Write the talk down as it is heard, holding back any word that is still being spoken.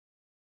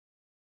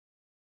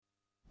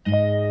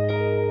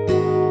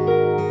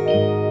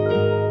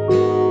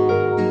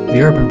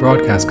The Urban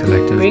Broadcast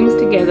Collective brings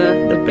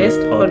together the best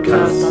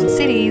podcasts on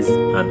cities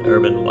and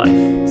urban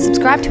life.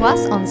 Subscribe to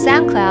us on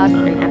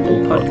SoundCloud and Apple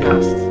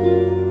Podcasts.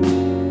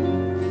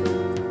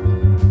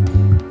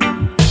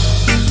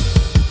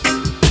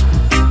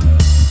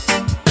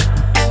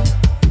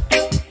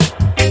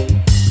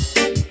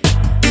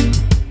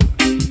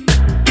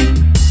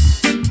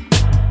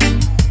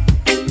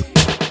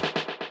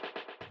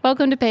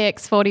 Welcome to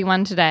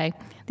PX41 today.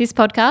 This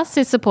podcast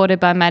is supported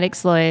by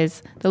Maddocks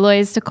Lawyers, the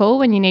lawyers to call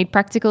when you need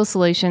practical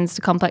solutions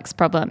to complex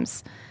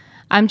problems.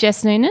 I'm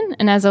Jess Noonan,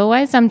 and as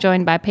always, I'm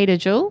joined by Peter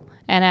Jewell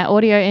and our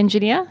audio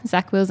engineer,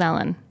 Zach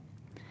Wills-Allen.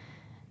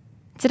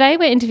 Today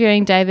we're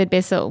interviewing David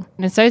Bissell,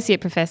 an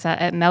associate professor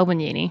at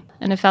Melbourne Uni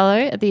and a fellow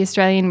at the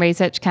Australian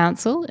Research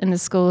Council in the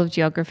School of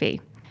Geography.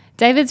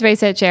 David's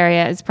research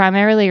area is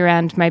primarily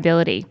around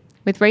mobility,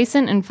 with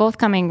recent and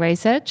forthcoming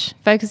research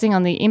focusing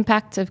on the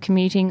impact of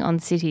commuting on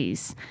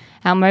cities,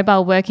 how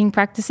mobile working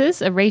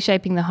practices are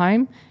reshaping the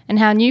home, and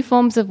how new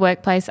forms of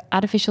workplace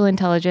artificial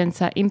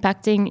intelligence are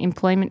impacting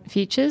employment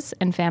futures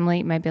and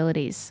family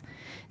mobilities.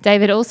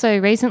 David also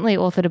recently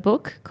authored a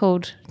book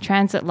called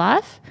Transit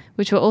Life,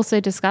 which we'll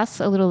also discuss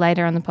a little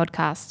later on the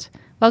podcast.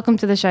 Welcome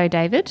to the show,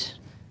 David.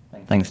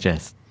 Thanks,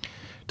 Jess.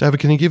 David,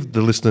 can you give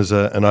the listeners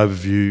an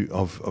overview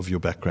of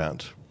your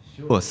background?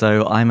 Sure.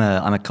 So I'm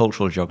a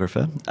cultural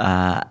geographer,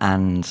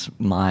 and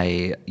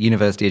my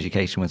university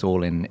education was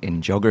all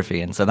in geography,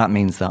 and so that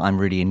means that I'm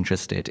really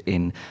interested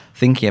in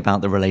thinking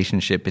about the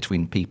relationship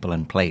between people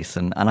and place,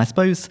 and I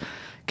suppose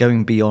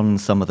going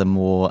beyond some of the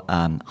more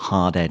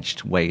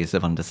hard-edged ways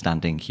of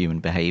understanding human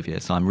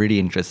behaviour. So I'm really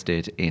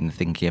interested in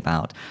thinking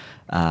about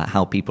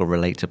how people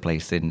relate to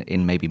place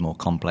in maybe more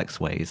complex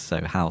ways,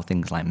 so how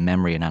things like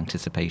memory and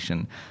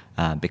anticipation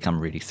become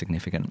really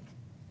significant.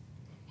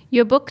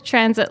 Your book,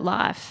 Transit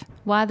Life,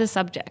 why the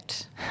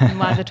subject and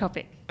why the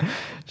topic?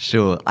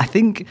 Sure. I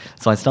think,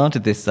 so I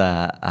started this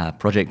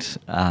project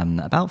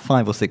about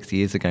 5 or 6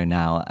 years ago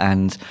now,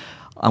 and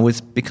I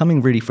was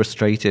becoming really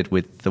frustrated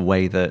with the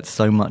way that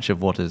so much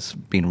of what has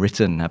been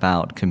written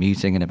about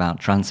commuting and about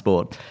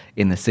transport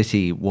in the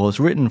city was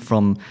written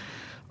from,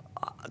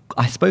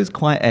 I suppose,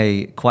 quite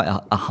a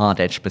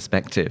hard-edged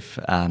perspective,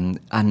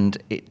 and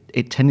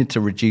it tended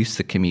to reduce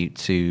the commute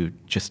to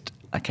just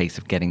a case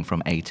of getting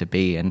from A to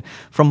B. And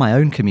from my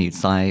own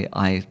commutes,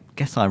 I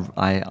guess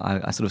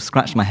I sort of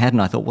scratched my head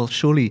and I thought, well,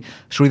 surely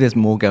there's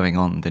more going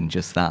on than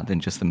just that, than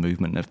just the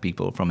movement of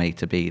people from A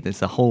to B.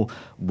 There's a whole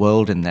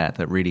world in there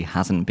that really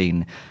hasn't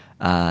been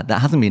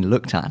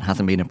looked at and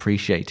hasn't been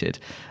appreciated.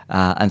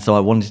 And so I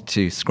wanted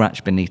to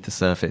scratch beneath the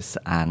surface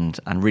and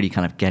really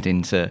kind of get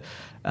into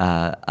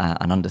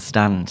and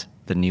understand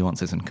the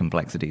nuances and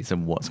complexities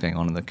of what's going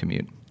on in the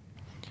commute.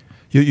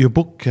 Your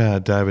book,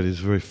 David, is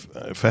very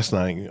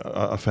fascinating.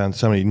 I found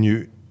so many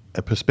new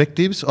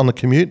perspectives on the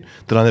commute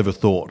that I never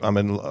thought. I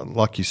mean,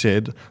 like you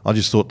said, I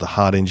just thought the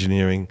hard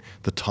engineering,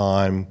 the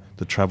time,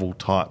 the travel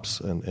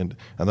types and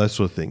those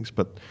sort of things.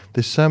 But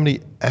there's so many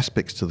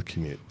aspects to the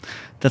commute.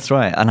 That's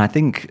right. And I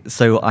think,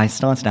 so I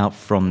started out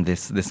from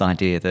this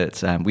idea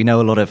that we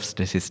know a lot of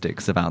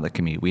statistics about the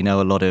commute. We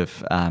know a lot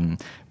of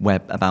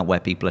about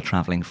where people are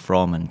travelling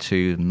from and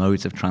to,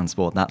 modes of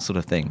transport, that sort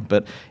of thing.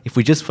 But if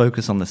we just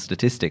focus on the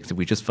statistics, if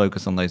we just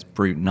focus on those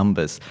brute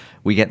numbers,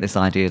 we get this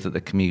idea that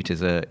the commute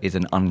is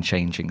an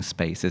unchanging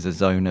space, is a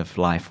zone of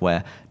life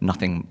where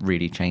nothing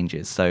really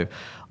changes. So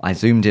I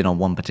zoomed in on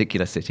one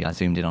particular city. I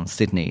zoomed in on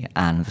Sydney,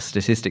 and the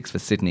statistics for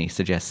Sydney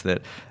suggest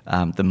that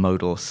the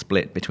modal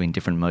split between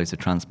different modes of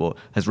transport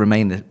has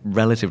remained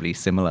relatively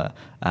similar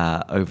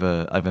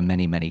over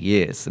many, many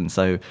years. And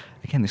so,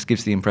 again, this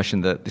gives the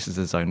impression that this is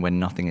a zone where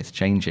nothing is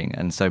changing.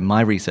 And so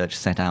my research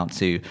set out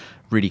to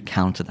really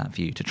counter that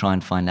view, to try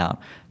and find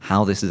out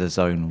how this is a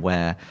zone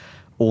where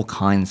all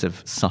kinds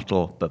of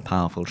subtle but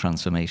powerful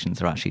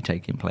transformations are actually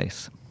taking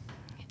place.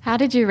 How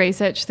did you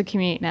research the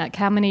commute? Now,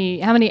 how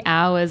many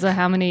hours or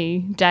how many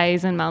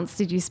days and months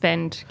did you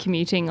spend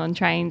commuting on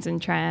trains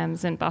and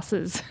trams and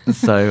buses?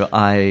 So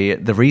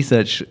the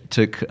research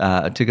took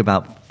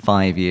about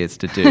 5 years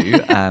to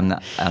do, and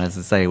as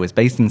I say, it was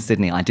based in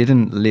Sydney. I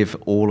didn't live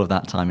all of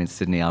that time in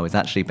Sydney. I was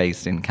actually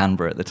based in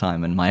Canberra at the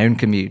time, and my own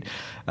commute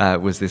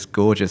was this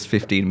gorgeous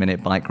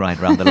 15-minute bike ride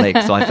around the lake.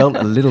 So I felt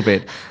a little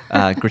bit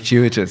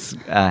gratuitous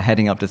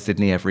heading up to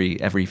Sydney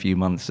every few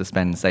months to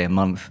spend, say, a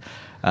month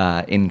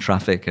in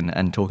traffic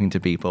and talking to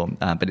people,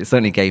 but it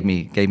certainly gave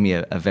me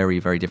a very,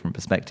 very different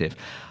perspective.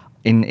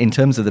 In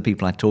terms of the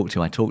people I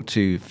talked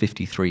to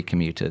 53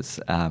 commuters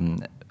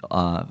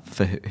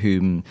for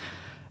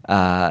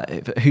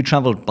who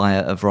travelled by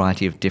a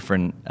variety of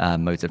different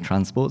modes of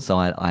transport. So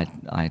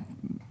I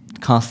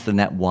cast the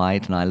net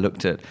wide and I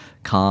looked at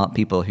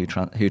people who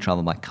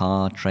travel by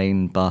car,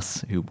 train,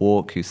 bus, who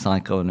walk, who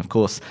cycle, and of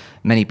course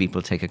many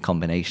people take a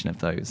combination of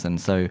those.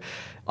 And so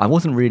I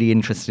wasn't really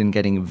interested in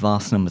getting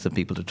vast numbers of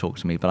people to talk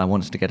to me, but I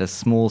wanted to get a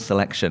small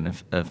selection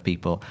of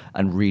people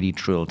and really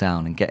drill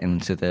down and get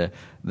into the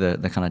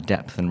kind of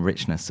depth and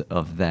richness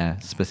of their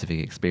specific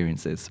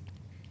experiences.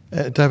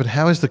 David,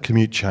 how is the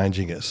commute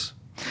changing us?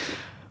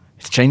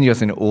 It's changing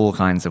us in all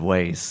kinds of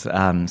ways.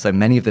 So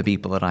many of the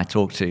people that I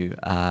talk to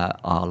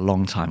are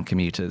long-time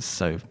commuters,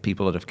 so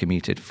people that have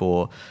commuted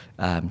for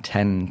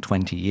 10,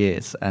 20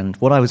 years. And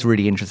what I was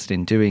really interested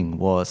in doing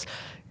was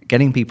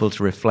getting people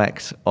to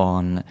reflect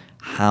on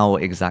how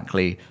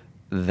exactly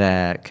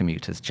their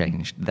commute has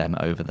changed them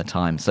over the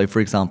time. So, for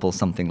example,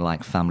 something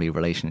like family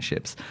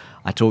relationships.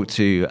 I talked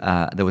to,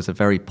 there was a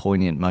very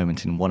poignant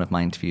moment in one of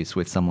my interviews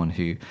with someone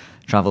who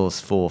travels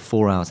for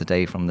 4 hours a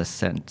day from the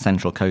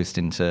central coast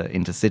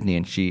into Sydney,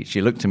 and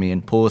she looked at me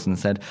and paused and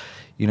said,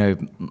 you know,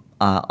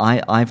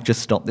 I've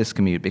just stopped this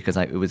commute because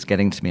it was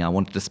getting to me. I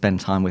wanted to spend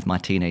time with my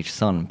teenage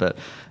son, but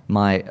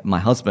my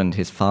husband,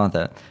 his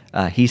father,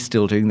 he's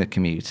still doing the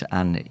commute,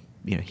 and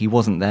you know, he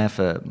wasn't there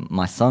for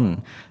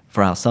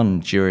our son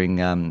during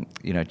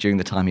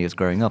the time he was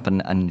growing up,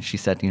 and she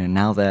said, you know,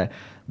 now the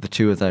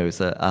two of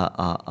those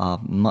are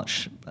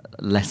much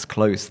less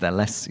close. They're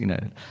less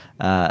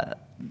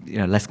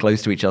less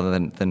close to each other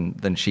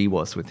than she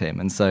was with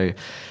him, and so,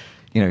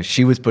 you know,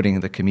 she was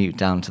putting the commute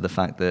down to the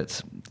fact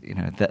that, you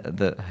know,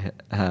 that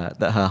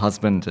her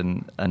husband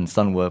and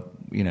son were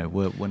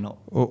not.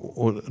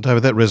 Well,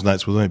 David, that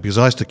resonates with me because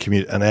I used to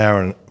commute an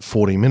hour and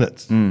 40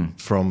 minutes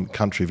from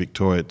country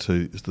Victoria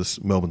to the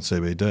Melbourne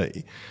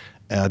CBD.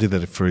 And I did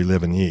that for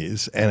 11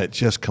 years, and it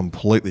just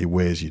completely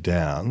wears you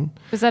down.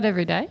 Was that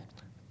every day?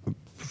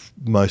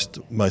 Most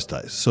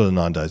days, sort of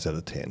 9 days out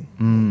of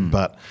 10.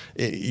 But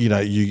you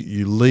know,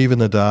 you leave in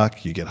the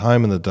dark, you get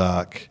home in the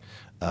dark,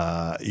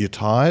 you're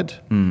tired.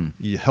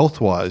 You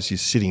health-wise, you're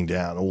sitting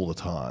down all the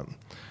time,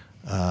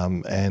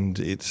 and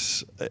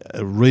it's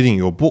reading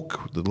your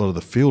book. A lot of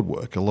the field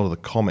work, a lot of the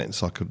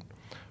comments, I could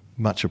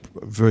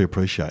very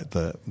appreciate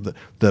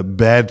the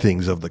bad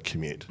things of the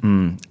commute.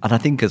 And I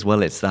think as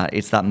well, it's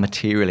that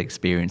material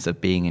experience of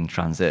being in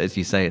transit. As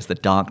you say, it's the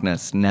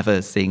darkness,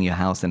 never seeing your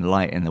house in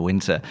light in the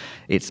winter.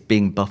 It's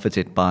being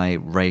buffeted by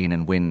rain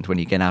and wind when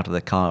you get out of the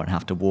car and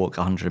have to walk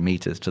 100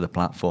 metres to the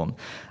platform.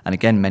 And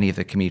again, many of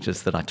the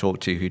commuters that I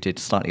talked to who did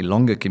slightly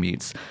longer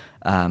commutes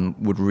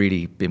would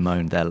really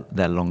bemoan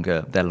their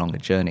longer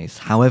journeys.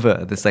 However,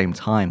 at the same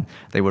time,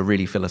 they were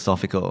really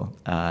philosophical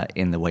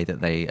in the way that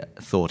they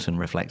thought and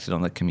reflected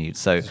on the commute.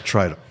 So,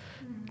 Trader.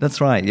 That's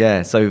right,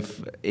 yeah. So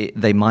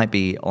they might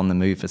be on the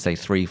move for, say,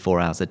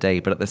 3-4 hours a day,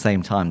 but at the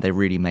same time, they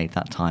really made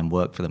that time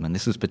work for them. And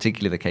this was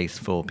particularly the case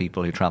for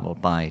people who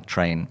travelled by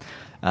train.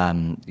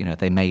 You know,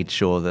 they made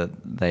sure that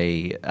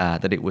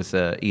that it was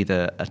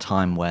either a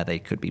time where they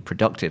could be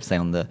productive, say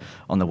on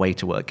the way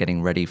to work,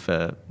 getting ready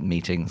for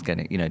meetings,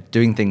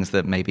 doing things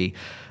that maybe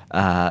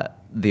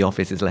the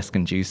office is less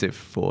conducive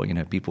for. You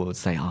know, people would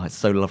say, "Oh, it's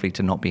so lovely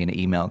to not be in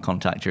email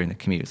contact during the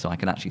commute, so I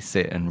can actually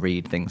sit and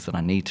read things that I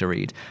need to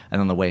read."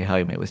 And on the way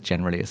home, it was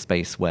generally a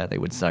space where they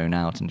would zone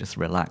out and just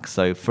relax.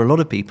 So for a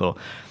lot of people,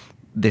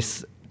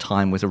 this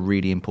time was a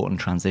really important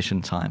transition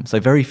time.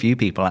 So very few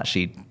people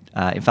actually.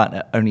 In fact,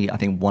 only I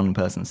think one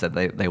person said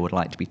they would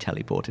like to be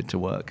teleported to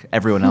work.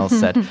 Everyone else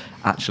said,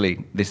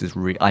 actually, this is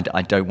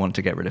I don't want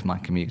to get rid of my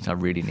commute. I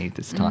really need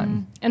this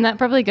time. And that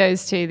probably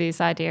goes to this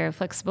idea of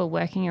flexible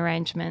working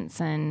arrangements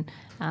and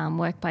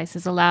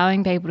workplaces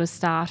allowing people to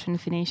start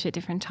and finish at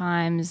different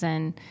times,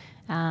 and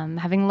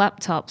having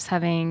laptops,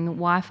 having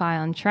Wi-Fi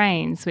on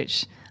trains,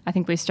 which I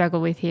think we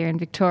struggle with here in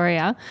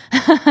Victoria.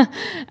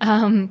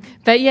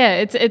 But yeah,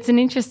 it's an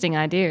interesting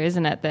idea,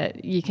 isn't it,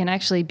 that you can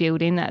actually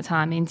build in that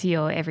time into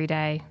your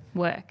everyday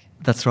work.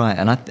 That's right,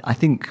 and I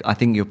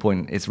think your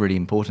point is really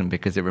important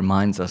because it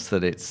reminds us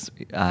that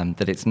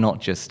it's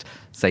not just,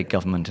 say,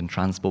 government and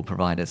transport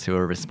providers who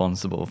are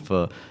responsible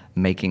for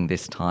making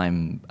this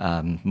time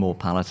more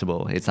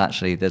palatable. It's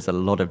actually, there's a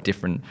lot of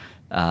different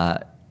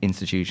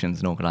institutions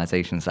and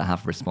organisations that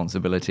have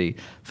responsibility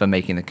for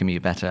making the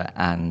commute better,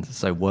 and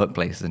so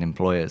workplaces and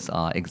employers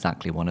are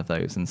exactly one of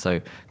those. And so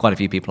quite a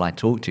few people I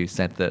talked to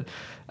said that,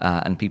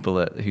 and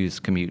people whose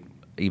commute,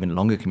 even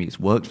longer commutes,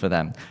 worked for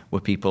them, were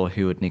people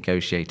who had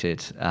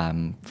negotiated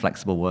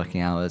flexible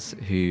working hours,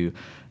 whose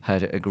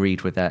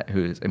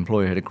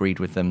employer had agreed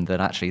with them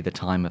that actually the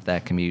time of their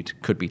commute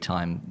could be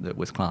time that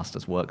was classed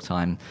as work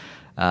time.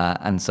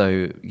 And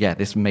so, yeah,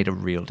 this made a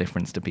real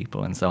difference to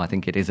people. And so I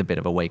think it is a bit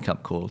of a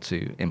wake-up call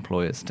to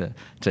employers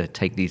to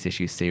take these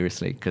issues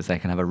seriously, because they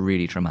can have a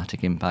really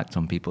dramatic impact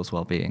on people's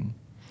well-being.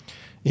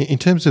 In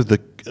terms of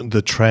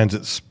the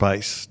transit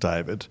space,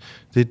 David,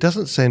 there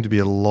doesn't seem to be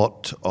a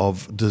lot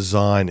of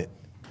design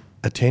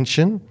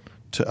attention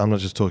to, I'm not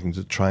just talking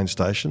to train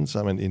stations.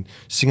 I mean, in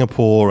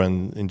Singapore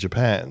and in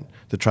Japan,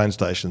 the train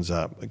stations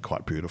are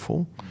quite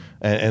beautiful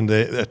and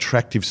they're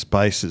attractive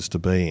spaces to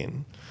be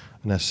in.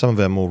 Now, some of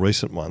our more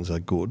recent ones are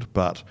good,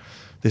 but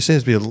there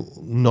seems to be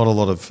not a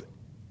lot of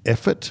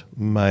effort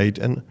made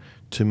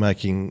to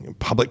making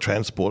public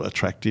transport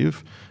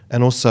attractive,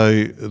 and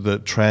also the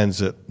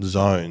transit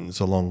zones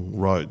along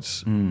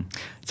roads.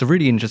 It's a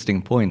really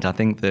interesting point. I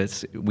think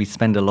that we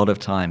spend a lot of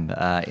time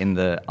in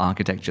the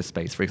architecture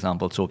space, for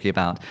example, talking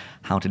about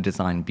how to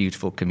design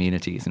beautiful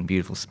communities and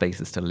beautiful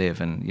spaces to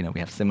live. And, you know, we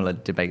have similar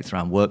debates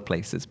around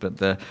workplaces, but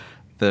the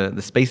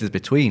the spaces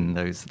between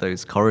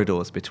those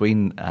corridors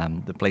between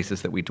the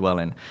places that we dwell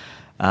in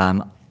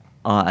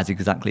are, as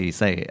exactly you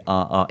say,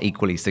 are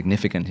equally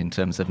significant in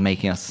terms of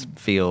making us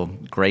feel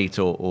great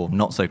or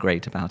not so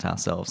great about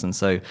ourselves. And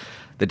so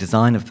the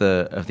design of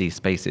these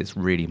spaces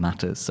really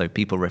matters. So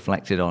people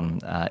reflected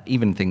on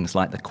even things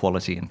like the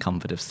quality and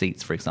comfort of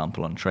seats, for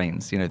example, on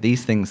trains.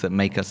 These things that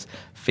make us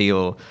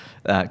feel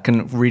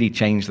can really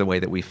change the way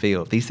that we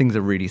feel. These things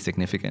are really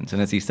significant.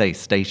 And as you say,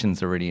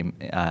 stations are really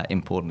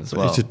important as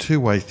well. It's a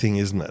two-way thing,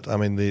 isn't it? I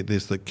mean,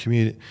 there's the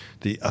community,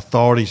 the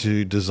authorities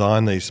who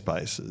design these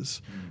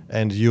spaces,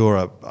 and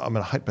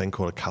I hate being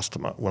called a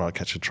customer when I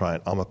catch a train.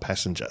 I'm a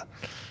passenger,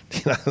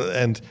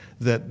 and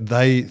that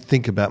they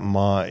think about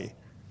my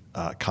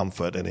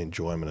comfort and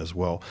enjoyment as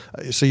well.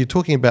 So you're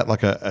talking about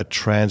like a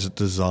transit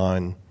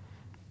design,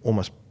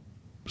 almost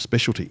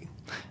specialty.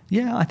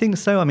 Yeah, I think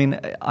so. I mean,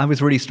 I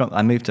was really struck.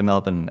 I moved to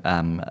Melbourne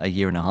a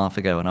year and a half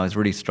ago, and I was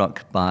really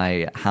struck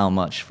by how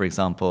much, for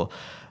example,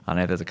 I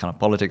know there's a kind of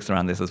politics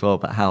around this as well,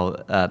 but how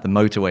the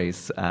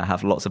motorways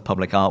have lots of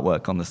public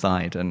artwork on the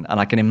side. And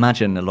I can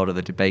imagine a lot of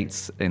the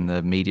debates in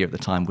the media at the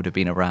time would have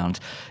been around,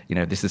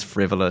 this is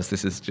frivolous,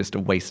 this is just a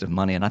waste of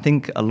money. And I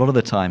think a lot of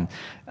the time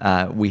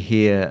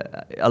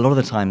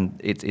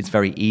it's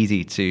very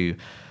easy to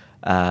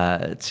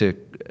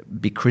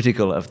be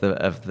critical of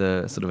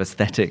the sort of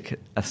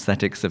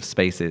aesthetics of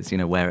spaces,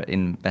 where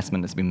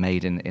investment has been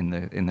made in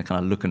the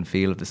kind of look and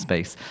feel of the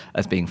space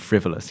as being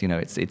frivolous.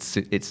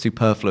 It's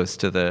superfluous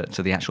to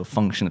the actual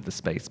function of the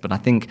space. But I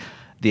think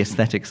the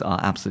aesthetics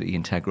are absolutely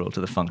integral to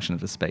the function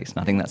of the space, and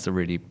I think that's a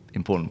really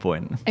important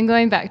point. And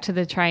going back to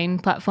the train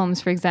platforms,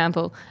 for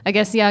example, I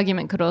guess the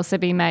argument could also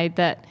be made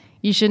that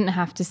you shouldn't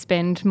have to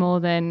spend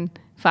more than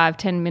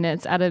 5-10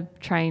 minutes at a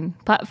train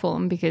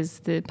platform, because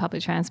the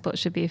public transport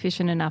should be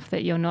efficient enough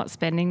that you're not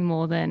spending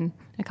more than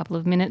a couple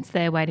of minutes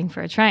there waiting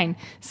for a train.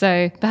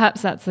 So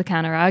perhaps that's the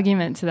counter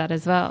argument to that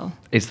as well.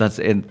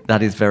 That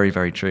is very,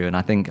 very true. And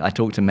I think I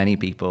talk to many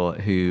people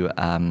who,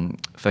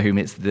 for whom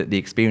it's the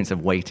experience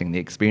of waiting, the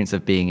experience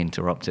of being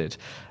interrupted,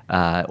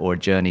 or a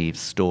journey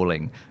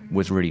stalling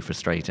was really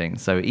frustrating.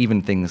 So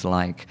even things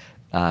like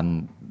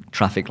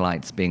traffic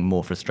lights being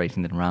more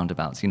frustrating than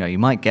roundabouts. You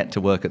might get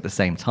to work at the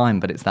same time,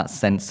 but it's that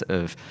sense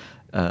of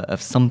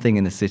something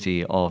in the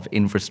city, of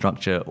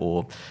infrastructure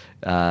or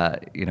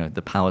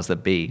the powers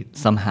that be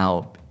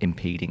somehow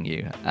impeding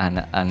you,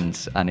 and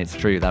it's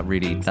true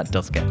that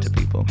does get to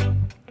people.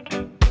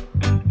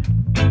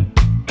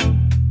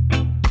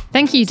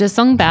 Thank you to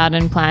Song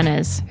Bowden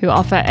Planners, who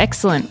offer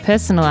excellent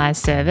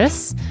personalised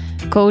service.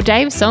 Call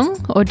Dave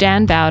Song or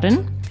Dan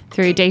Bowden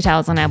through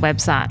details on our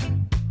website.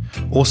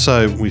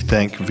 Also, we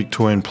thank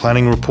Victorian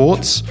Planning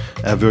Reports,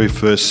 our very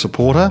first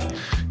supporter.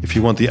 If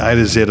you want the A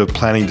to Z of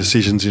planning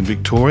decisions in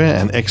Victoria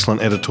and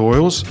excellent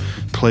editorials,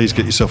 please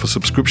get yourself a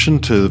subscription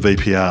to the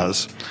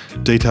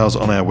VPRs. Details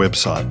on our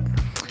website.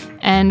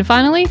 And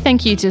finally,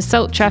 thank you to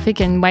Salt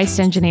Traffic and Waste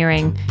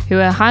Engineering, who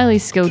are a highly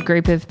skilled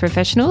group of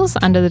professionals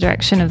under the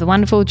direction of the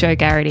wonderful Joe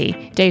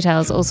Garrity.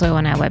 Details also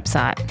on our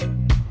website.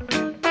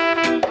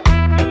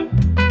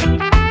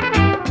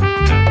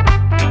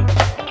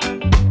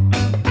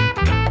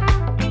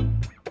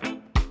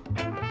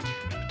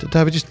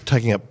 David, just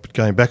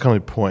going back on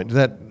your point,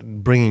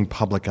 that bringing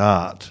public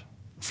art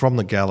from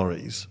the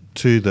galleries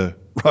to the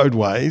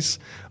roadways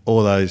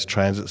or those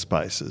transit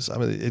spaces, I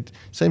mean, it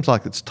seems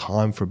like it's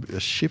time for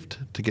a shift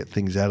to get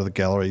things out of the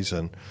galleries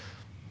and...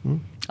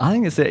 I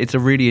think it's a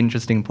really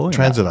interesting point.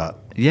 Transit art.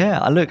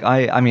 Yeah, look,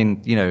 I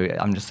mean,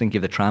 I'm just thinking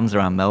of the trams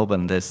around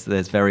Melbourne. There's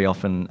very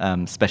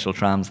often special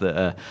trams that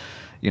are,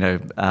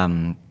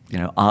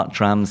 art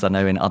trams. I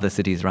know in other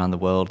cities around the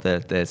world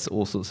there's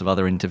all sorts of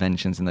other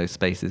interventions in those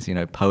spaces,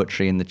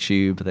 poetry in the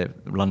tube.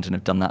 London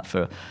have done that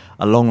for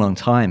a long, long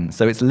time.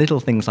 So it's little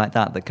things like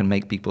that can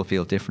make people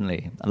feel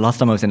differently. Last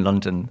time I was in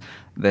London,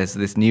 there's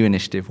this new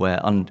initiative where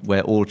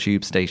all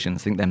tube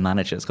stations, I think their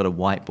manager's got a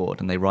whiteboard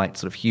and they write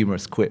sort of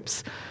humorous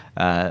quips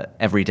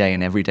every day,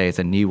 and every day is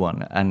a new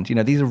one. And,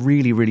 these are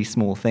really, really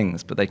small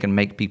things, but they can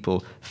make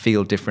people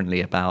feel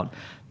differently about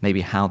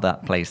maybe how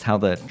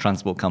the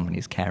transport company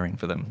is caring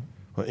for them.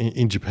 Well,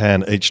 in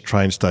Japan, each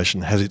train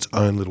station has its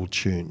own little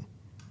tune.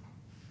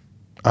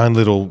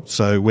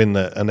 So when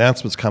the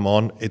announcements come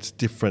on, it's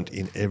different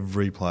in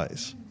every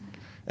place.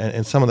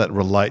 And some of that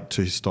relate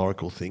to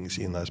historical things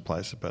in those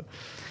places. But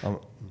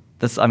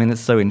that's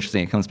so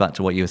interesting. It comes back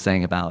to what you were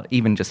saying about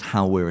even just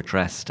how we're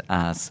addressed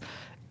as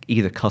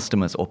either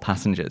customers or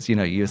passengers.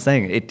 You were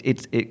saying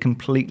it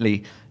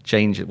completely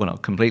changes, well,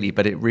 not completely,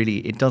 but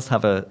it does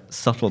have a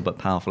subtle but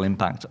powerful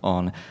impact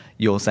on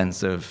your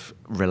sense of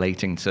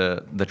relating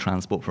to the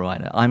transport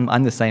provider.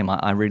 I'm the same.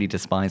 I really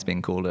despise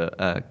being called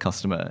a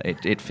customer.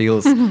 It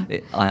feels,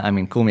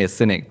 call me a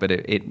cynic, but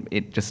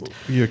it just...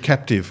 You're a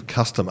captive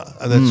customer,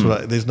 and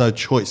that's there's no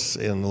choice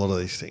in a lot of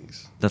these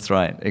things. That's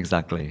right,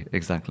 exactly.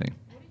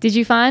 Did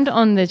you find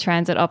on the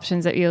transit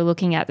options that you were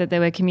looking at that there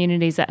were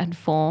communities that had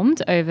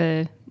formed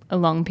over a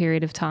long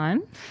period of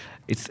time?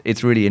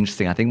 it's really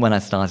interesting. I think when I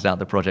started out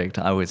the project,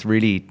 I was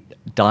really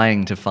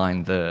dying to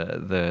find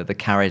the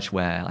carriage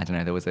where, I don't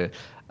know, there was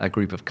a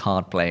group of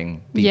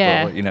card-playing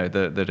people,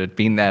 that had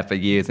been there for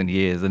years and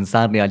years. And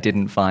sadly, I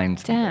didn't find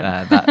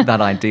that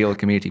ideal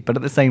community. But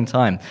at the same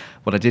time,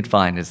 what I did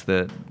find is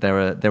that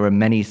there are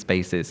many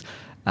spaces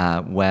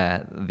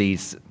where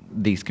these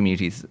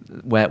communities,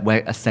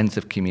 where a sense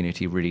of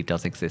community really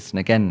does exist. And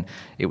again,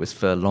 it was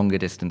for longer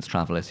distance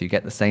travelers who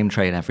get the same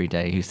train every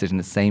day, who sit in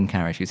the same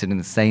carriage, who sit in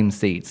the same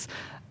seats.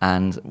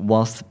 And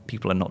whilst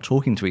people are not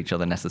talking to each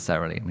other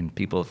necessarily, I mean,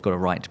 people have got a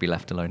right to be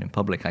left alone in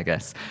public, I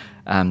guess.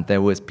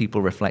 There was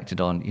people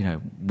reflected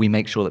on, we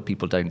make sure that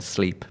people don't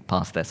sleep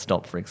past their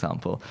stop, for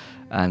example.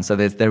 And so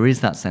there is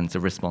that sense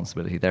of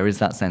responsibility. There is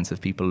that sense of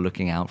people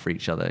looking out for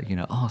each other.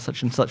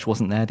 Such and such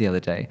wasn't there the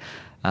other day.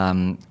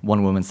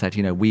 One woman said,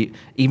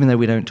 even though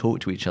we don't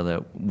talk to each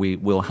other,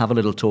 we'll have a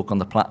little talk on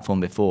the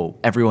platform before.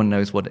 Everyone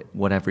knows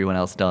what everyone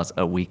else does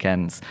at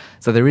weekends.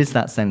 So there is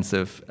that sense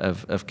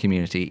of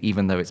community,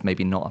 even though it's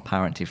maybe not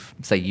apparent if,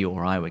 say, you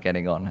or I were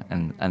getting on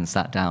and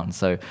sat down.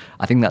 So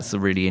I think that's a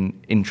really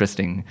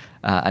interesting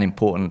and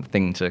important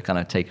thing to kind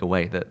of take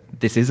away, that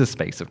this is a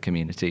space of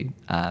community.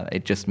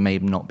 It just may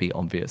not be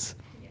obvious.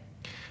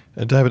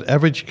 David,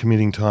 average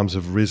commuting times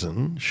have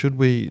risen. Should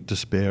we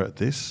despair at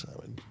this?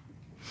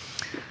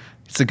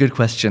 It's a good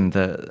question.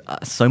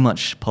 So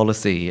much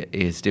policy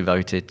is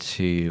devoted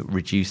to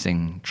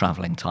reducing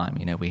travelling time.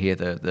 We hear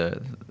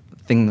the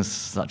things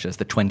such as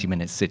the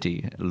 20-minute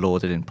city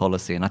lauded in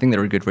policy, and I think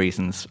there are good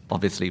reasons,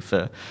 obviously,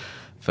 for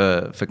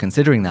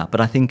considering that.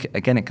 But I think,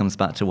 again, it comes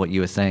back to what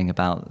you were saying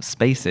about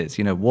spaces.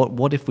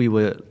 What if we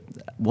were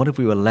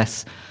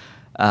less?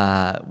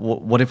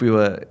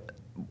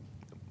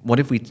 What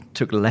if we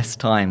took less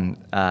time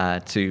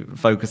to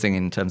focusing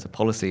in terms of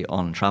policy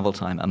on travel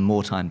time and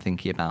more time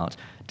thinking about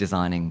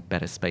designing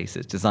better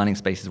spaces, designing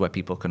spaces where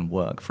people can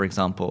work? For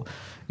example,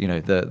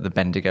 the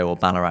Bendigo or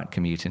Ballarat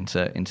commute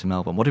into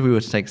Melbourne. What if we were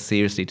to take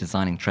seriously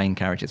designing train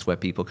carriages where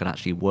people could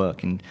actually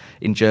work?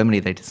 In Germany,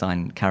 they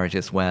design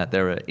carriages where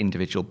there are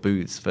individual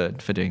booths for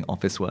doing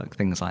office work,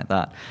 things like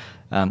that.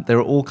 There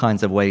are all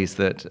kinds of ways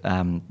that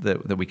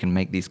we can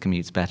make these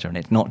commutes better, and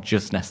it's not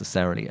just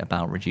necessarily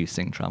about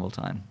reducing travel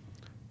time.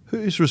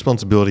 Whose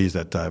responsibility is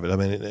that, David? I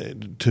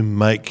mean,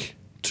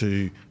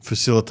 to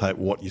facilitate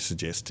what you're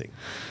suggesting?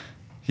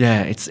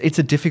 Yeah, it's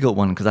a difficult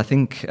one, because I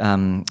think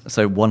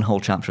so. One whole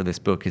chapter of this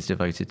book is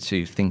devoted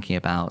to thinking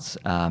about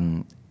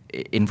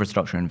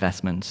infrastructure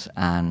investment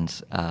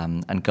and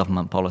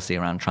government policy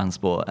around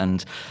transport.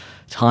 And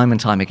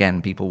time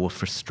again, people were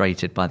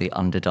frustrated by the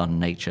underdone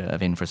nature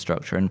of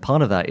infrastructure. And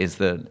part of that is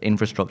that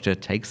infrastructure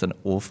takes an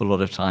awful lot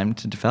of time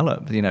to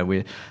develop.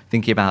 We're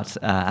thinking about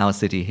our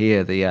city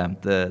here,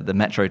 the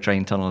metro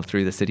train tunnel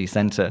through the city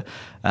centre.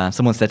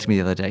 Someone said to me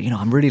the other day,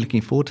 I'm really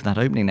looking forward to that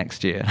opening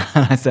next year.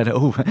 And I said,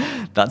 oh,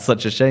 that's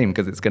such a shame,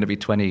 because it's going to be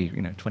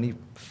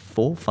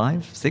 24,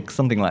 5, 6,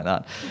 something like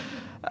that.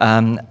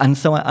 And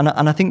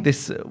I think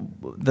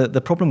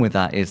the problem with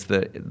that is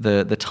that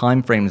the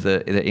time frames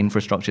that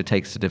infrastructure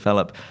takes to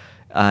develop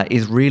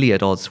is really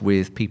at odds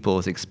with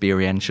people's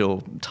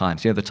experiential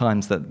times. The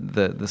times that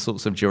the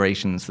sorts of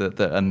durations that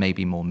are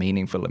maybe more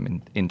meaningful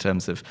in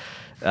terms of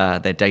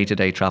their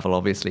day-to-day travel,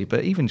 obviously,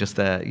 but even just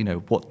their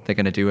what they're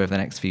going to do over the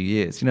next few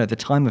years. The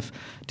time of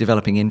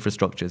developing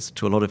infrastructures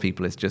to a lot of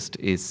people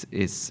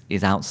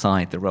is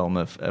outside the realm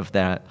of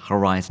their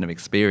horizon of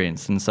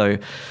experience, and so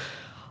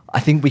I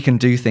think we can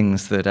do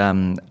things that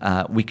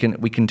we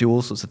can do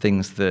all sorts of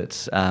things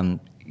that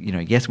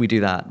yes, we do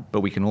that, but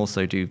we can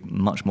also do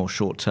much more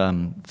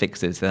short-term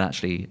fixes that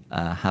actually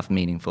have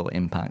meaningful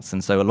impacts.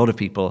 And so a lot of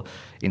people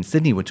in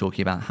Sydney were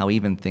talking about how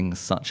even things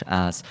such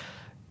as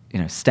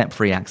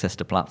step-free access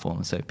to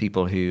platforms, so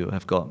people who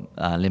have got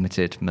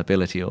limited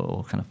mobility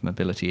or kind of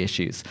mobility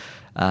issues,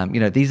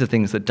 these are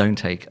things that don't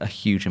take a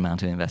huge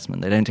amount of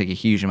investment. They don't take a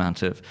huge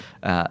amount of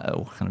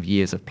or kind of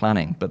years of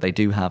planning, but they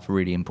do have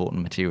really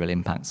important material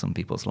impacts on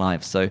people's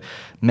lives. So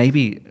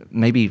maybe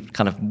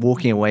kind of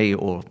walking away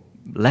or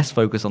less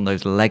focus on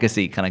those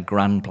legacy kind of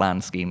grand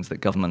plan schemes that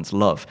governments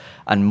love,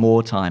 and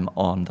more time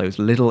on those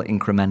little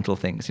incremental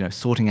things,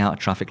 sorting out a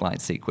traffic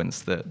light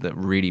sequence that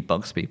really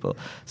bugs people,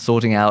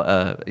 sorting out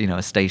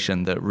a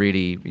station that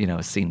really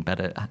has seen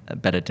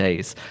better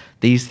days.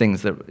 These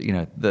things that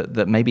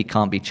that maybe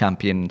can't be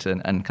championed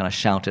and kind of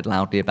shouted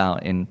loudly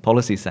about in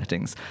policy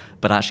settings,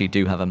 but actually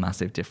do have a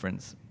massive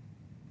difference.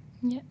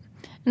 Yeah.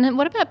 And then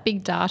what about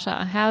big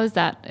data? How is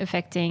that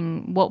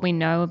affecting what we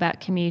know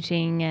about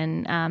commuting,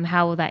 and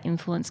how will that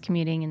influence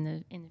commuting in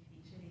the future?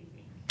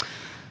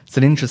 It's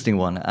an interesting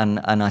one, and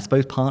I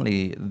suppose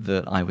partly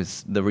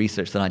the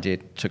research that I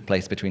did took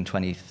place between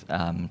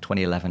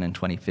 2011 and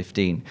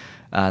 2015.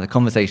 The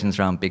conversations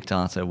around big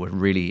data were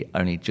really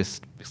only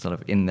just sort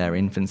of in their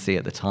infancy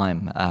at the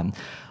time.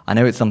 I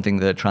know it's something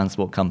that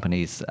transport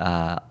companies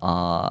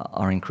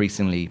are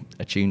increasingly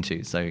attuned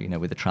to. So,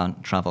 with the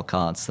travel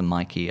cards, the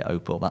Myki,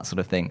 Opal, that sort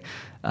of thing,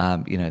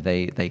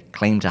 they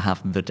claim to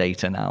have the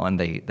data now, and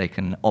they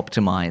can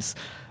optimize,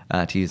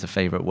 to use a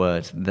favourite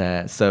word,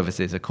 their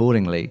services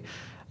accordingly.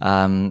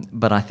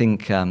 But I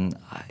think, I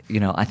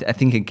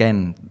think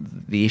again,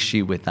 the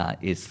issue with that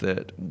is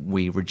that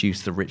we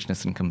reduce the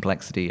richness and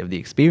complexity of the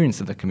experience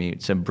of the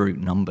commute to brute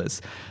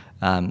numbers.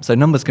 So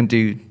numbers can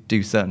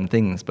do certain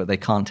things, but they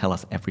can't tell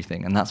us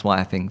everything. And that's why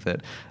I think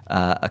that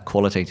a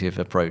qualitative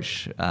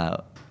approach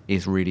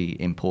is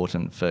really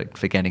important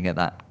for getting at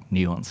that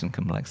nuance and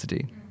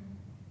complexity.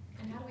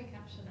 And how do we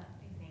capture that,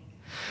 do you think?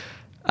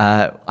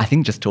 I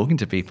think just talking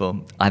to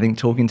people. I think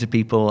talking to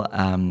people,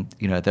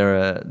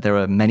 there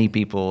are many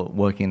people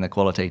working in the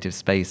qualitative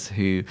space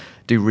who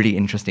do really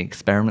interesting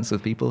experiments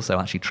with people, so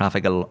actually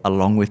traffic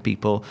along with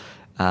people.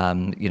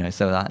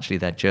 So actually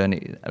their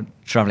journey,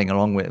 traveling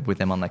along with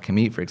them on their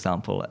commute, for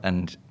example,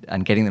 and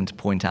getting them to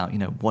point out,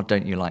 what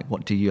don't you like,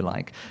 what do you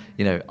like?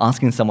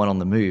 Asking someone on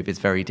the move is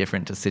very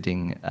different to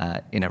sitting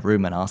in a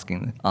room and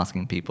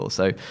asking people.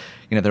 So,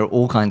 there are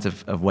all kinds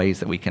of ways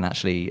that we can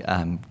actually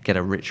get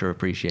a richer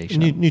appreciation.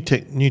 New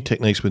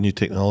techniques with new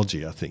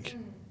technology, I think,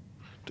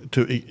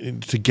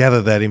 to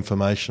gather that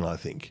information. I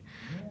think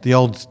the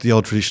old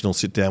traditional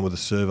sit down with a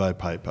survey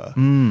paper,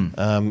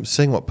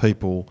 seeing what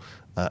people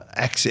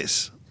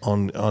access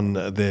on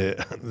their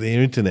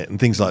internet and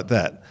things like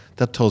that.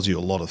 That tells you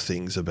a lot of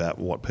things about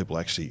what people are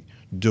actually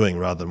doing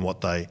rather than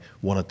what they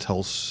want to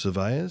tell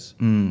surveyors.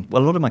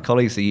 Well, a lot of my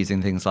colleagues are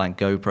using things like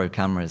GoPro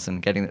cameras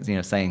and getting,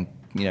 saying,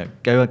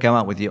 go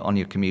out with you on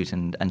your commute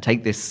and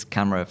take this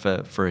camera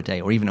for a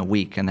day or even a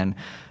week, and then,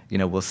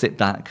 we'll sit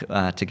back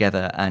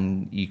together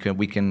and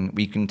we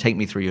can take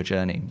me through your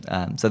journey.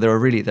 So there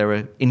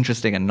are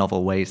interesting and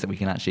novel ways that we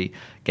can actually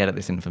get at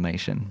this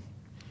information.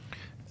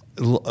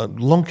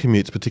 Long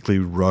commutes,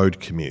 particularly road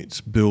commutes,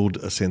 build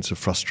a sense of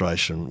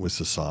frustration with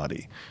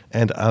society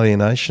and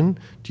alienation.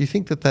 Do you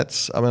think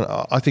that's...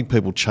 I think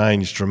people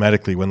change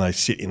dramatically when they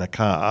sit in a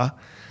car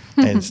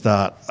and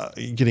start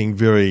getting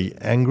very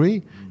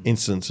angry.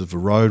 Incidents of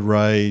road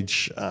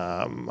rage.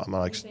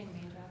 I've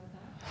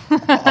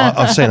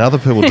seen other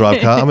people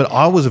drive cars.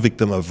 I was a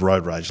victim of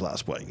road rage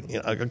last week.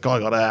 A guy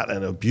got out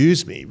and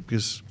abused me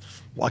because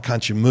why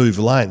can't you move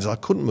lanes? I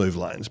couldn't move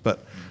lanes,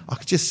 but I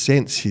could just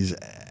sense his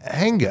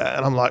anger,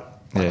 and I'm like,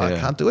 I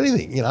can't do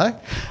anything,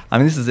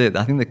 This is it.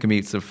 I think the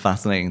commute's a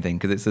fascinating thing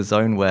because it's a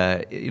zone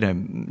where,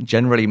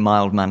 generally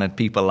mild-mannered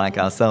people like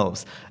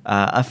ourselves,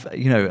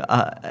 we're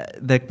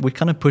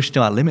kind of pushed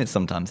to our limits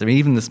sometimes.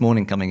 Even this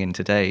morning coming in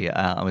today,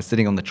 I was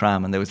sitting on the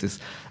tram and there was this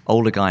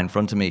older guy in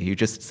front of me who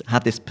just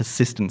had this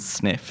persistent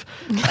sniff.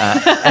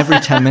 Every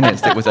 10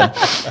 minutes it was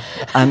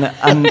and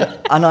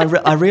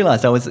I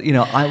realised I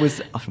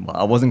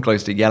wasn't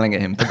close to yelling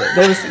at him, but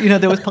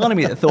there was part of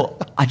me that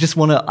thought,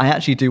 I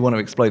actually do want to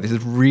explode. This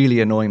is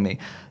really annoying me.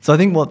 So I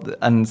think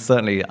and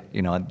certainly,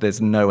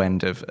 there's no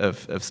end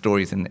of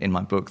stories in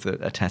my book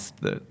that attest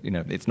that,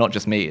 it's not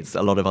just me, it's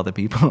a lot of other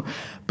people.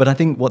 But I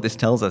think what this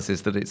tells us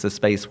is that it's a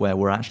space where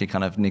we're actually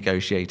kind of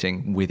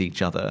negotiating with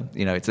each other.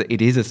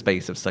 It is a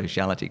space of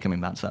sociality,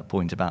 coming back to that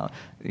point about,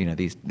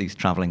 these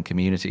traveling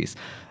communities.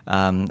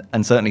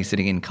 And certainly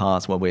sitting in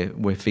cars where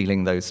we're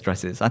feeling those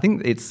stresses. I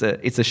think it's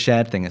a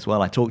shared thing as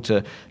well. I talked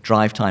to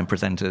drive time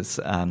presenters,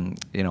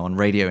 on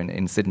radio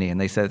in Sydney,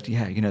 and they said,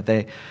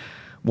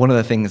 one of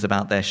the things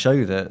about their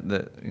show that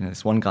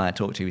this one guy I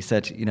talked to, he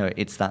said,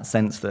 it's that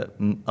sense that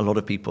a lot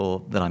of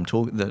people that I'm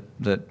talking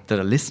that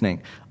are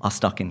listening are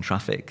stuck in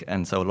traffic,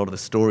 and so a lot of the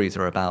stories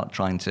are about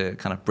trying to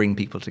kind of bring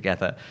people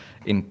together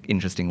in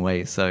interesting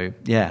ways. So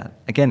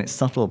again, it's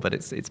subtle, but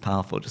it's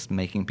powerful, just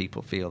making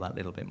people feel that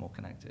little bit more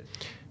connected.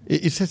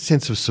 It's that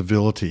sense of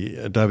civility.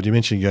 David, you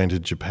mentioned going to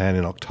Japan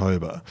in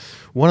October.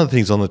 One of the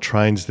things on the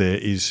trains there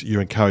is you're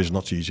encouraged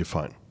not to use your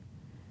phone.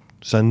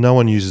 So no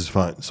one uses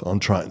phones on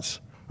trains.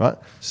 Right,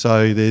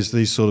 so there's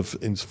these sort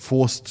of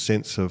enforced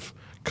sense of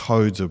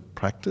codes of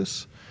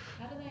practice.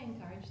 How do they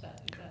encourage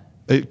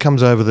that? It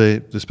comes over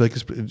the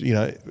speakers.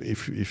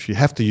 If you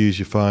have to use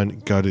your phone,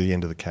 go to the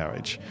end of the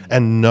carriage,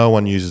 and no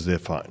one uses their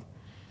phone.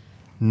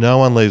 No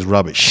one leaves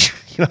rubbish.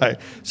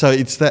 So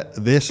it's that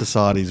their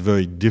society is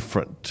very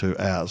different to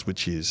ours,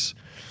 which is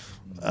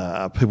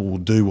people will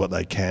do what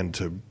they can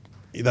to.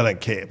 They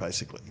don't care,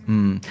 basically.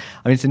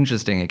 It's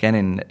interesting.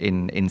 Again,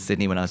 in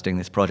Sydney, when I was doing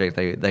this project,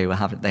 they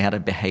had a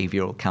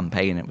behavioural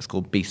campaign. It was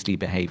called Beastly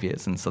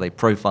Behaviours, and so they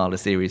profiled a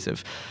series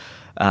of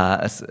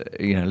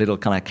little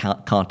kind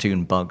of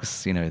cartoon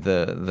bugs.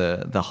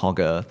 The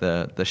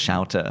hogger, the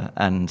shouter,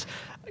 and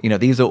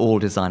these are all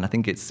designed. I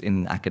think it's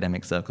in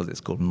academic circles.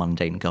 It's called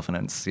mundane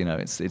governance.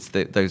 It's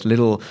those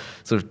little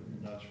sort of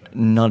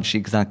nudge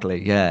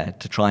exactly,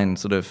 to try and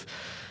sort of.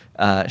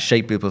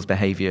 Shape people's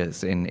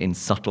behaviours in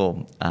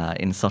subtle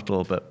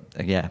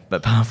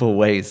but powerful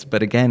ways.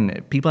 But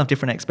again, people have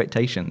different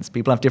expectations.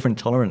 People have different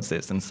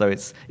tolerances, and so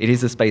it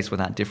is a space where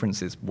that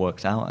difference is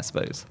worked out, I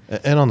suppose.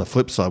 And on the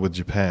flip side, with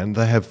Japan,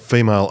 they have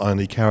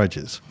female-only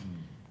carriages,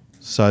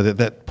 so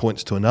that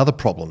points to another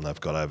problem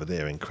they've got over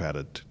there in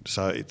crowded.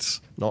 So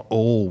it's not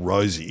all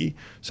rosy.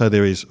 So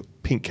there is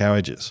pink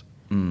carriages.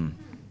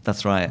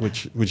 That's right.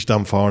 Which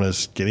dumb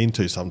foreigners get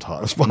into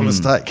sometimes by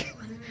mistake.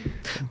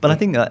 But I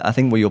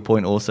think what your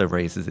point also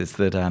raises is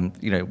that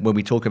when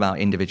we talk about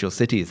individual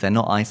cities, they're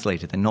not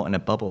isolated, they're not in a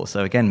bubble.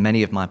 So again,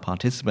 many of my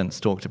participants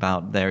talked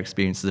about their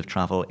experiences of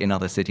travel in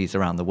other cities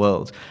around the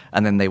world,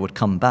 and then they would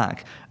come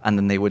back, and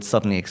then they would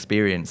suddenly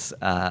experience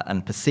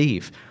and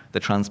perceive the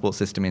transport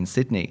system in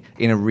Sydney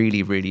in a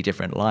really, really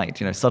different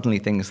light. Suddenly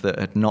things that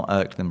had not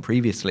irked them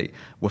previously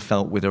were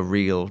felt with a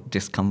real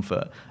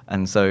discomfort.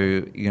 And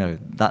so,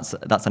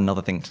 that's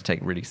another thing to take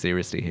really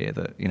seriously here,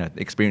 that,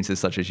 experiences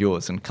such as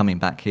yours and coming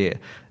back here,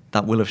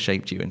 that will have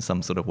shaped you in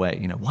some sort of way.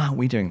 Why aren't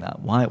we doing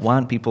that? Why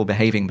aren't people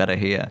behaving better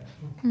here?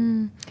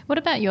 What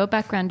about your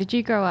background? Did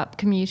you grow up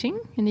commuting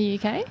in the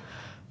UK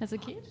as a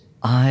kid?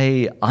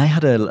 I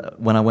had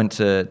when I went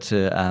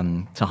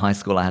to high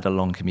school, I had a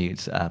long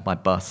commute by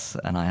bus,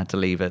 and I had to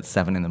leave at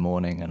 7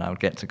 a.m, and I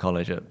would get to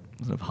college at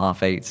sort of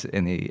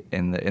 7:30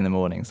 in the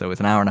morning. So it was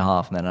an hour and a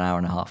half, and then an hour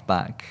and a half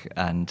back.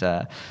 And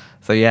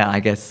so yeah, I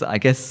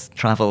guess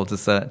travel to a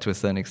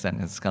certain extent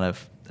has kind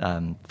of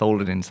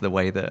folded into the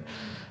way that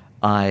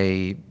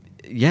I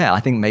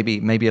think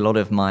maybe a lot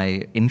of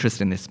my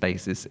interest in this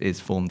space is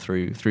formed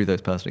through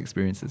those personal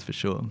experiences, for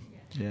sure.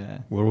 Yeah,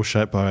 we're all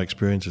shaped by our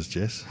experiences,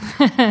 Jess.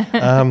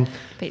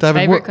 Pete's David,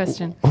 favourite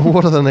question.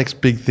 What are the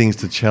next big things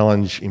to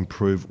challenge,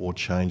 improve, or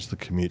change the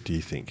commute, do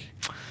you think?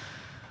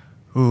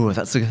 Ooh,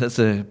 that's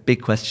a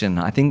big question.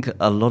 I think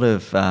a lot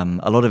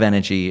of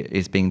energy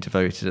is being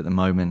devoted at the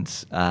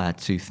moment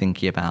to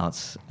thinking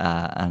about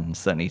and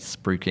certainly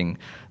spruiking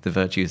the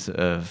virtues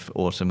of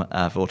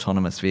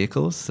autonomous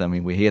vehicles. I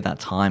mean, we hear that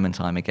time and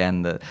time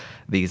again, that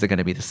these are going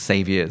to be the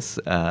saviours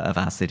of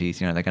our cities.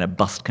 They're going to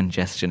bust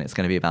congestion. It's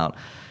going to be about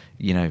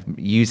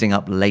using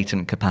up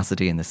latent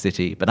capacity in the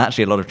city. But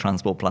actually, a lot of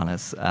transport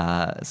planners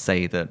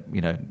say that,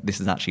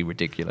 this is actually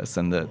ridiculous,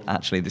 and that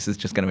actually this is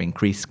just going to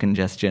increase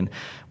congestion.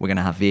 We're going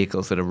to have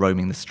vehicles that are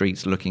roaming the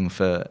streets looking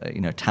for,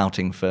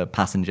 touting for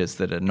passengers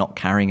that are not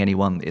carrying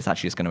anyone. It's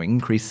actually just going to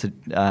increase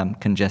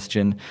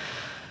congestion.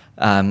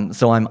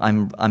 So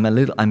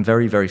I'm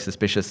very, very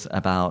suspicious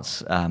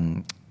about,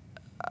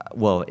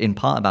 in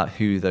part about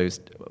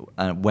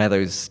where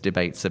those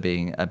debates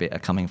are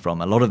coming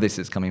from. A lot of this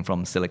is coming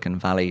from Silicon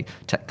Valley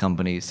tech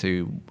companies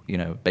who,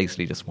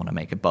 basically just want to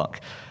make a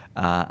buck.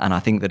 And I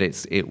think that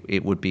it's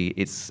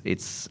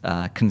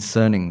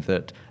concerning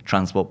that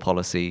transport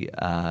policy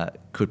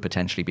could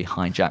potentially be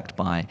hijacked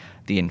by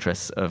the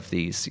interests of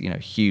these,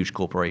 huge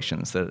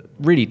corporations that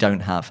really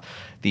don't have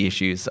the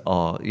issues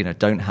or,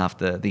 don't have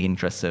the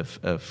interests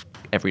of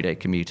everyday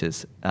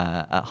commuters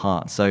at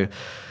heart. So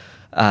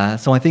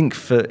I think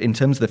in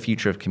terms of the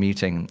future of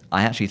commuting,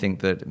 I actually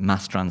think that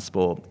mass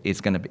transport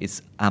is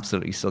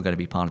absolutely still going to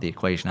be part of the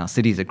equation. Our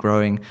cities are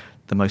growing.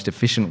 The most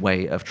efficient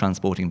way of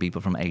transporting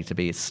people from A to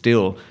B is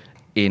still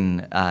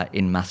in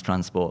mass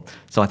transport.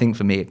 So I think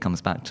for me it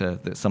comes back to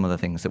some of the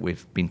things that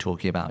we've been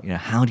talking about.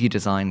 How do you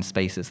design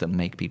spaces that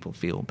make people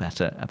feel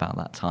better about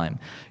that time?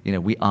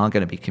 We are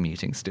going to be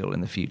commuting still in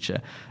the future.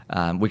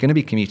 We're going to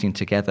be commuting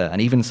together, and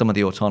even some of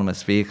the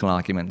autonomous vehicle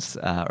arguments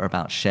are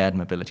about shared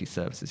mobility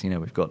services.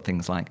 We've got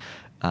things like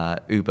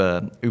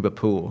Uber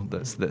Pool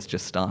that's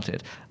just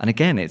started, and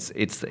again, it's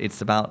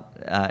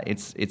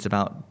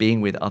about being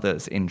with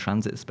others in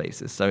transit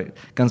spaces. So it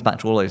comes back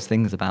to all those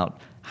things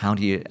about how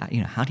do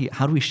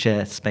we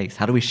share space?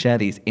 How do we share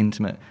these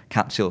intimate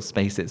capsule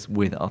spaces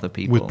with other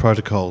people? With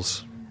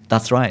protocols.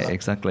 That's right,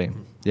 exactly.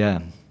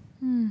 Yeah.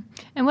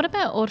 And what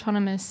about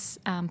autonomous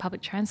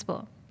public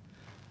transport?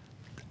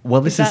 Well,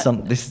 this is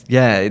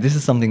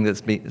something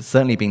that's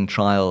certainly being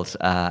trialled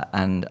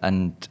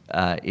and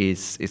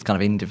is kind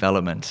of in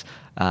development.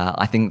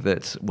 I think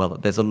that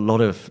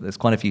there's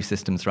quite a few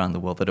systems around the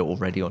world that are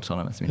already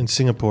autonomous. In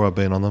Singapore, I've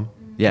been on them.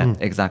 Yeah,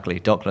 exactly.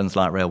 Docklands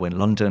Light Railway in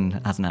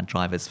London hasn't had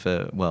drivers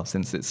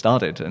since it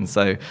started, and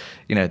so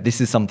this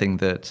is something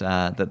that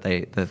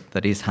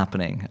is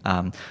happening.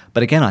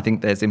 But again, I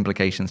think there's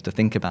implications to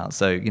think about.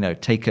 So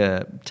take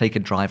a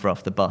driver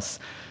off the bus.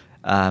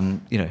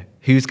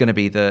 Who's going to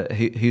be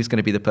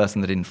the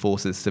person that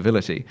enforces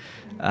civility?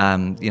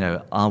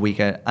 Are we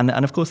going?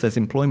 And of course, there's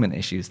employment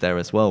issues there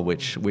as well,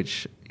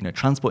 which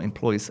transport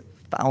employs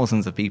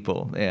thousands of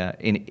people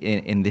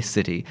in this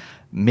city,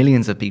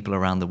 millions of people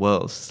around the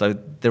world. So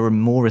there are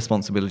more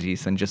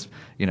responsibilities than just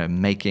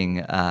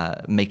making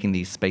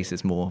these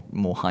spaces more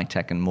high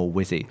tech and more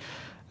whizzy.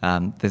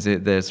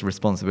 There's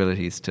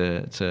responsibilities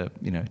to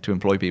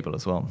employ people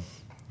as well.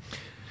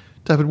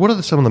 David, what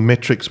are some of the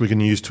metrics we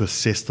can use to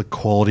assess the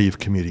quality of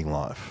commuting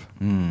life?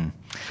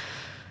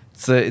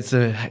 So it's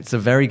a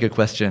very good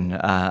question,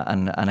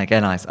 and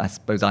again, I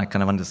suppose I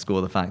kind of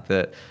underscore the fact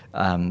that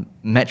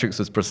metrics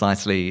was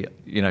precisely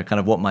kind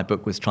of what my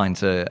book was trying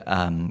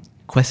to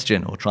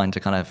question, or trying to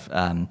kind of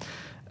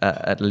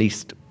at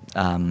least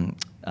put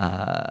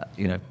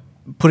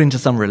into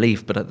some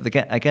relief. But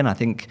again, I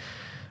think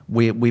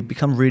we've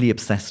become really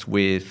obsessed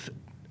with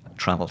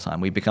travel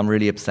time. We've become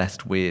really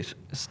obsessed with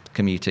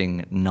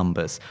commuting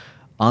numbers.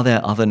 Are there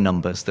other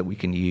numbers that we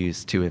can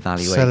use to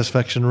evaluate?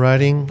 Satisfaction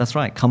rating? That's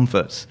right.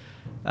 Comfort.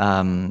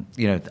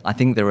 I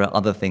think there are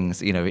other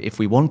things. If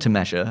we want to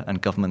measure,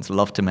 and governments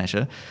love to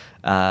measure,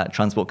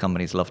 transport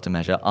companies love to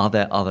measure, are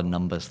there other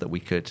numbers that we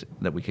could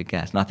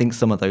get? And I think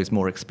some of those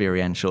more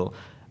experiential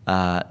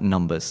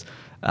numbers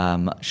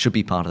should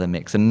be part of the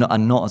mix, and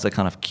not as a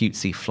kind of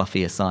cutesy,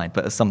 fluffy aside,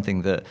 but as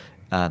something that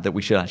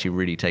we should actually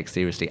really take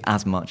seriously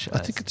as much. I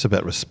think it's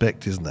about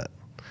respect, isn't it?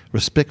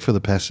 Respect for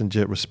the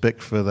passenger,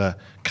 respect for the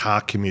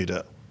car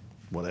commuter,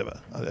 whatever.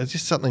 It's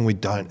just something we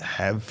don't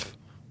have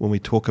when we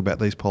talk about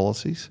these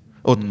policies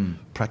or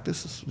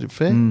practices. Is it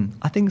fair?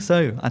 I think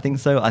so.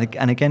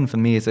 And again, for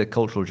me as a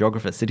cultural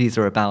geographer, cities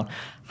are about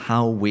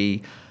how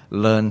we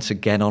learn to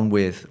get on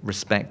with,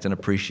 respect and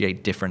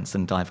appreciate difference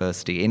and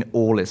diversity in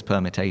all its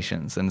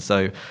permutations. And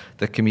so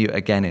the commute,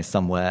 again, is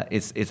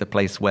a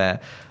place where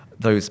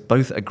those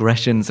both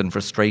aggressions and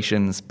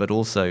frustrations, but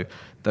also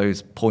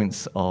those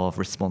points of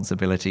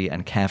responsibility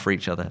and care for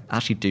each other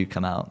actually do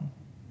come out.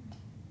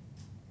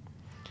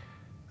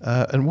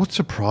 And what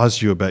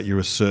surprised you about your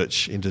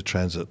research into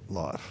transit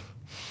life?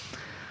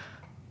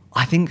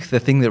 I think the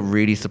thing that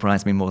really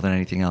surprised me more than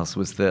anything else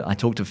was that I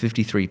talked to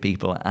 53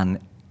 people and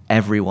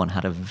everyone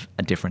had a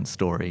different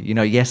story.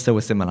 Yes, there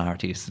were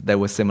similarities. There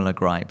were similar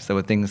gripes. There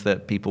were things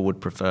that people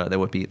would prefer. There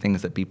would be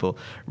things that people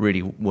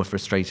really were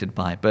frustrated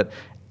by. But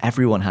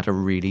everyone had a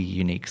really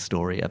unique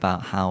story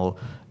about how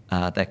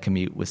their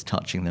commute was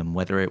touching them,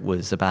 whether it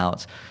was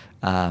about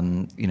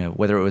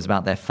whether it was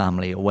about their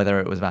family or whether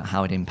it was about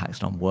how it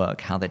impacts on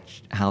work, how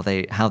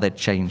they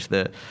changed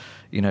their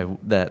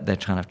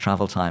kind of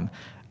travel time.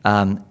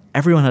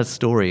 Everyone had a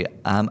story,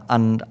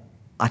 and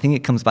I think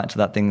it comes back to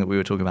that thing that we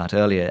were talking about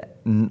earlier.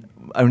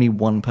 Only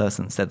one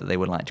person said that they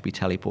would like to be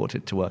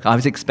teleported to work. I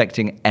was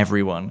expecting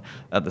everyone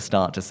at the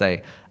start to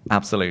say,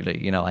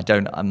 absolutely.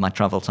 My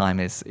travel time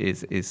is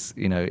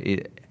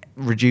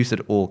reduced at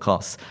all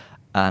costs.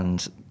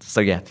 And so,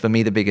 yeah, for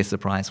me, the biggest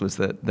surprise was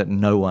that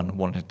no one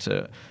wanted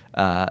to,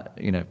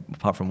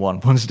 apart from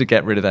one, wanted to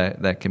get rid of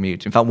their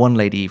commute. In fact, one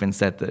lady even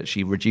said that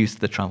she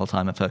reduced the travel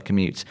time of her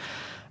commute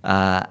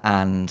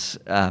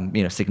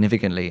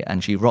significantly.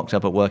 And she rocked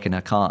up at work in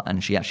her car,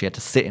 and she actually had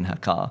to sit in her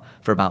car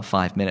for about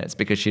 5 minutes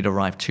because she'd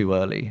arrived too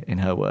early, in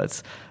her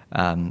words.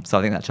 So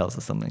I think that tells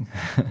us something.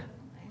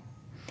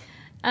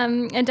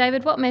 And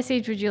David, what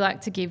message would you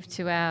like to give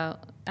to our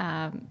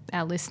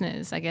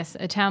listeners? I guess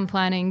a town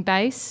planning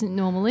base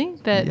normally,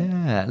 but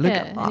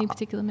any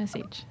particular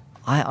message?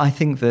 I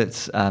think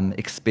that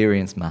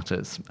experience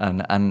matters,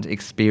 and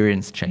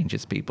experience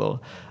changes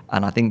people.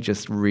 And I think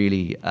just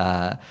really,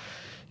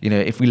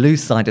 if we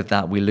lose sight of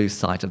that, we lose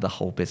sight of the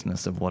whole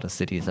business of what a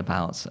city is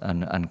about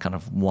and kind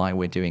of why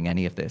we're doing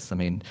any of this. I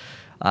mean,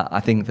 I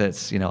think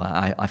that,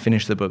 I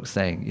finished the book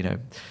saying,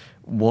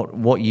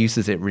 what use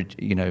is it,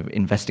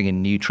 investing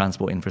in new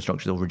transport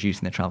infrastructure or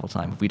reducing the travel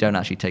time if we don't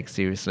actually take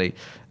seriously,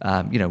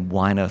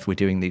 why on earth we're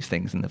doing these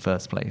things in the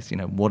first place?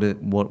 What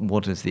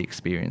is the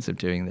experience of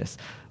doing this?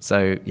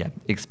 So yeah,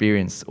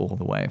 experience all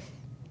the way.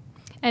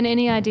 And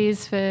any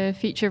ideas for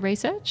future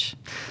research,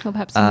 or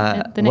perhaps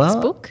the next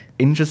book?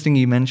 Interesting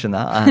you mentioned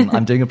that.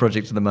 I'm doing a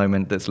project at the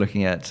moment that's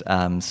looking at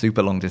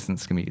super long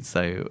distance commutes.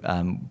 So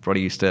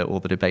probably used to all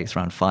the debates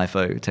around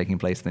FIFO taking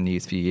place in the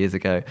news a few years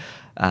ago.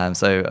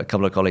 So a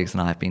couple of colleagues and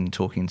I have been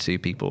talking to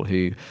people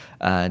who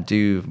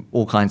do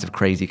all kinds of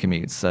crazy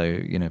commutes.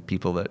 So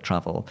people that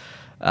travel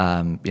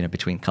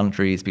between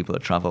countries, people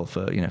that travel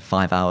for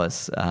 5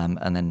 hours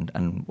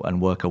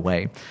and work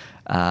away.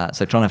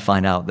 So trying to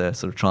find out the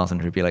sort of trials and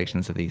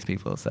tribulations of these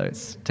people. So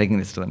it's taking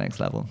this to the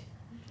next level.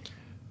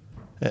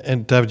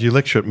 And David, you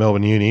lecture at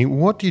Melbourne Uni.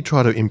 What do you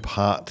try to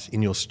impart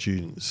in your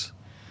students?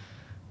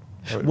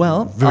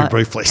 Well, very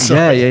briefly.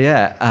 Sorry.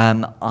 Yeah.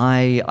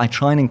 I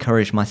try and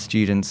encourage my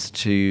students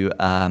to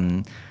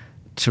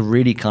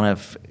really kind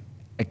of,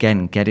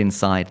 again, get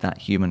inside that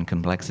human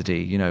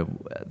complexity.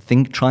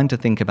 Trying to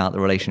think about the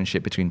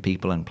relationship between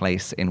people and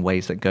place in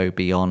ways that go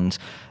beyond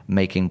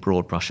making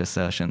broad brush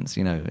assertions.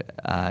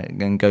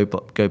 And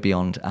go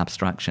beyond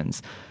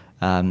abstractions.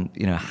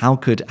 How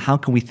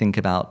can we think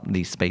about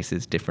these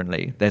spaces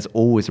differently? There's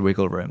always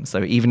wiggle room.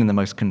 So even in the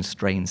most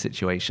constrained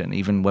situation,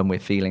 even when we're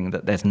feeling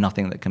that there's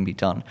nothing that can be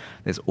done,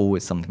 there's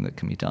always something that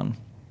can be done.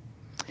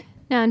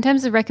 Now, in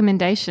terms of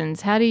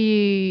recommendations, how do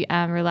you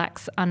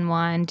relax,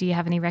 unwind? Do you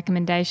have any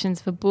recommendations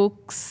for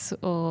books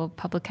or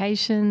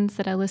publications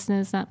that our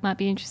listeners might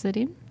be interested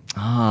in?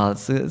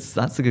 That's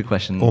a good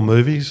question. Or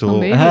movies, or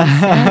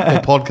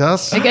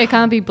podcasts. It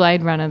can't be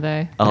Blade Runner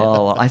though.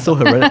 I saw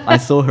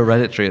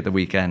Hereditary at the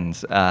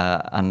weekend,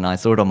 and I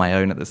saw it on my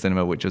own at the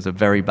cinema, which was a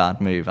very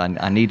bad move.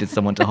 I needed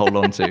someone to hold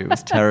on to. It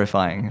was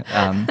terrifying.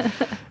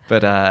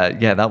 But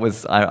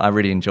I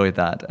really enjoyed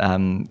that.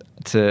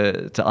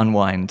 To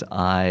unwind,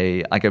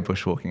 I go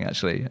bushwalking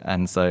actually,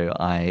 and so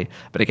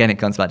but again, it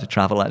comes back to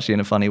travel actually in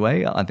a funny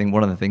way. I think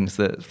one of the things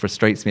that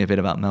frustrates me a bit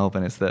about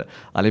Melbourne is that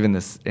I live in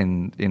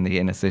the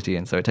inner city,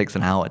 and so it takes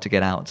an hour to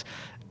get out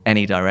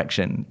any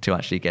direction to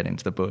actually get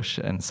into the bush.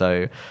 And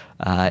so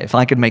if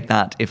I could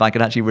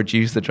actually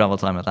reduce the travel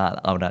time of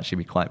that, I would actually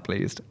be quite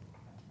pleased.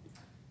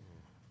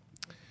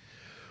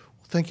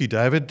 Thank you,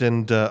 David,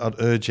 and I'd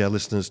urge our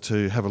listeners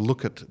to have a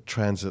look at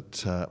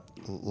Transit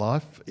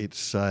Life.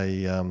 It's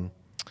a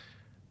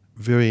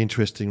very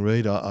interesting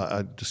read.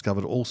 I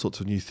discovered all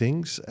sorts of new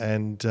things,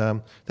 and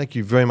thank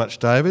you very much,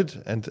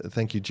 David, and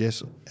thank you,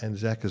 Jess and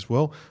Zach as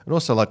well. I'd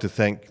also like to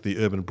thank the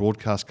Urban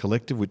Broadcast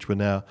Collective, which we're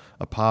now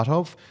a part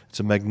of. It's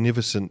a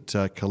magnificent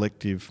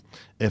collective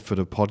effort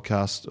of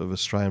podcasts, of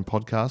Australian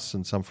podcasts,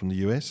 and some from the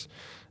US.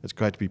 It's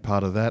great to be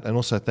part of that, and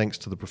also thanks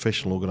to the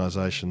professional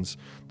organisations,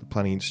 the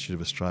Planning Institute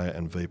of Australia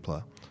and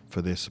VPLA,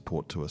 for their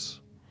support to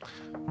us.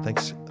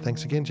 Thanks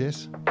again,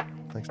 Jess.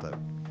 Thanks, David.